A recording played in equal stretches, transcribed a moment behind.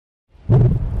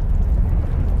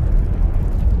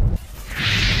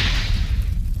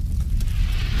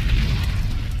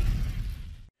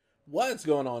What's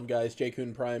going on, guys?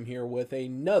 J-Kun Prime here with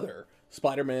another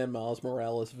Spider-Man Miles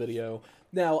Morales video.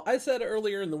 Now, I said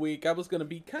earlier in the week I was going to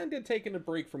be kind of taking a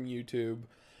break from YouTube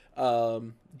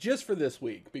just for this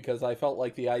week because I felt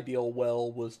like the ideal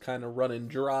well was kind of running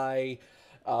dry.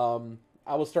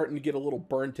 I was starting to get a little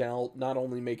burnt out, not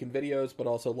only making videos, but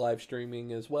also live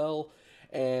streaming as well.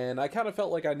 And I kind of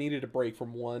felt like I needed a break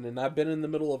from one, and I've been in the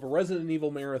middle of a Resident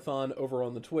Evil marathon over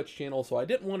on the Twitch channel, so I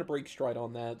didn't want to break stride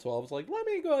on that, so I was like, let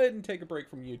me go ahead and take a break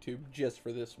from YouTube just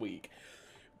for this week.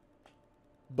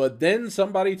 But then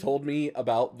somebody told me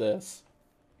about this.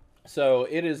 So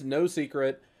it is no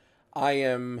secret, I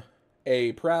am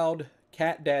a proud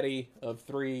cat daddy of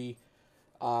 3.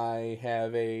 I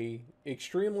have a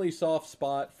extremely soft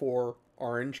spot for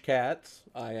orange cats.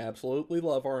 I absolutely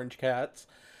love orange cats.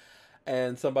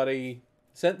 And somebody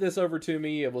sent this over to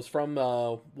me. It was from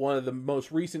one of the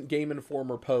most recent Game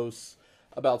Informer posts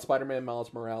about Spider-Man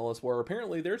Miles Morales, where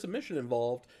apparently there's a mission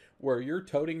involved where you're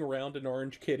toting around an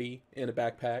orange kitty in a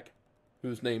backpack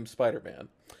who's named Spider-Man.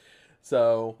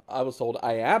 So I was told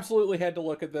I absolutely had to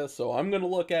look at this, so I'm going to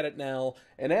look at it now.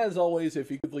 And as always,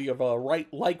 if you could leave a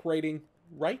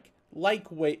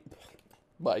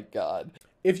my God.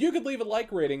 If you could leave a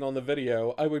like rating on the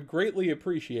video, I would greatly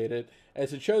appreciate it,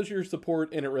 as it shows your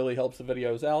support and it really helps the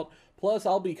videos out. Plus,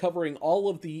 I'll be covering all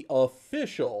of the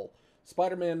official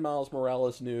Spider-Man Miles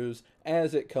Morales news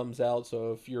as it comes out.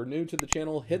 So if you're new to the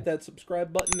channel, hit that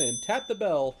subscribe button and tap the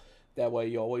bell. That way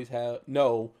you always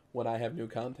know when I have new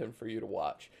content for you to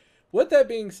watch. With that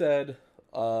being said,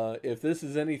 if this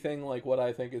is anything like what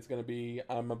I think it's going to be,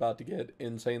 I'm about to get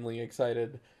insanely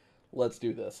excited. Let's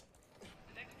do this.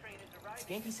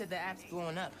 Skanky said the app's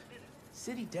blowing up.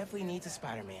 City definitely needs a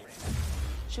Spider-Man.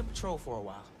 Should patrol for a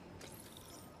while.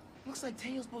 Looks like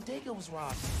Teo's bodega was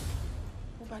robbed.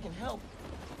 Hope I can help.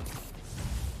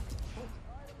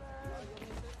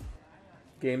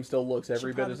 Game still looks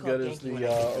every bit as good as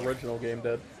the original game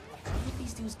did. Why did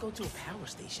these dudes go to a power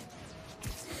station?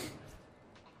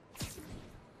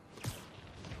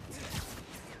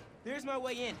 There's my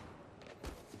way in.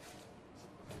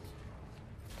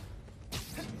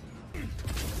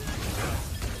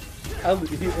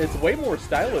 It's way more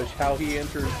stylish how he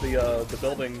enters the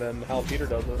building than how Peter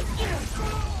does it.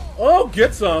 Oh,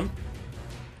 get some!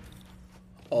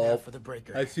 Oh, for the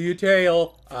breaker. I see a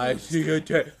tail. I see a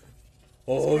tail.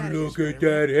 Oh, look at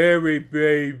that hairy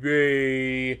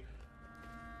baby.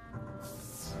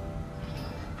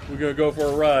 We're gonna go for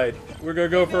a ride. We're gonna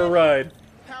go for a ride.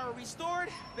 Power restored.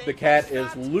 The cat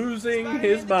is losing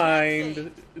his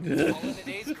mind. All in the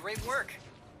days, great work.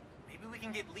 Maybe we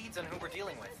can get leads on who we're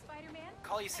dealing with.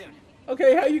 Call you soon.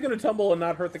 Okay, how are you gonna tumble and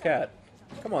not hurt the cat?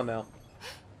 Come on now.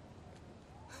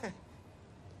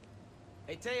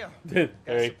 Hey, Teo. Hey.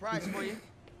 Got a surprise for you.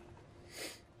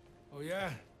 Oh,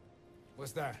 yeah?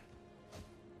 What's that?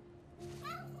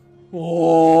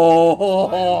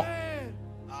 Oh. Man!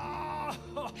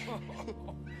 Oh.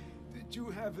 Did you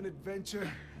have an adventure?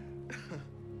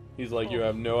 He's like, you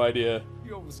have no idea.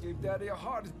 You almost gave Daddy a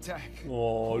heart attack.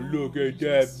 Oh, look at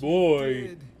yes, that boy. You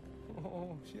did.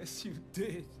 Oh, yes, you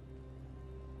did.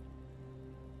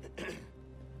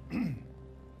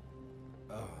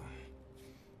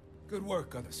 Good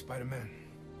work, other Spider-Man.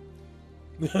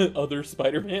 Other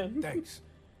Spider-Man? Thanks.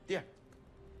 Yeah.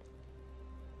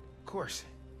 Of course.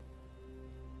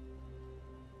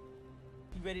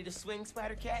 You ready to swing,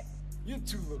 Spider-Cat? You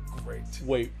two look great.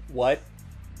 Wait, what?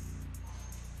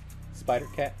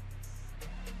 Spider-Cat?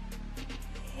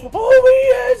 Oh, he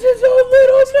has his own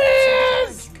little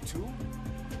mask!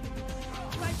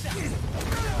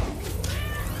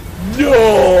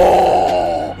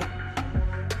 No!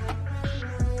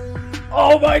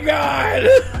 Oh my God!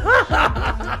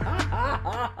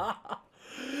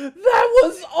 That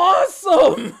was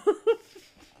awesome!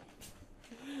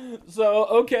 So,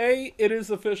 okay, it is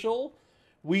official.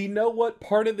 We know what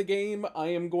part of the game I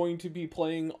am going to be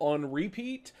playing on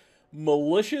repeat,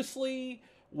 maliciously,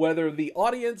 whether the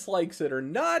audience likes it or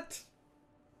not.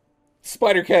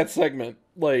 Spider-Cat segment.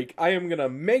 Like, I am gonna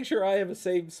make sure I have a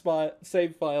save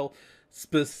file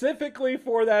specifically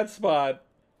for that spot.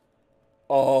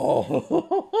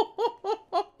 Oh.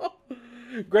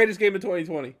 Greatest game of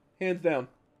 2020. Hands down.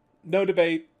 No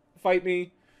debate. Fight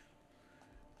me.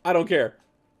 I don't care.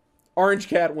 Orange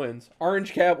Cat wins.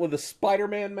 Orange Cat with a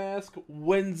Spider-Man mask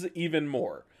wins even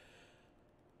more.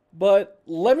 But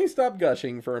let me stop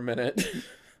gushing for a minute.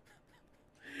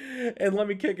 And let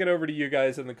me kick it over to you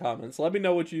guys in the comments. Let me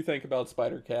know what you think about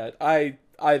Spider-Cat. I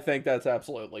think that's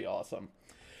absolutely awesome.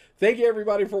 Thank you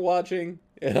everybody for watching,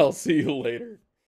 and I'll see you later.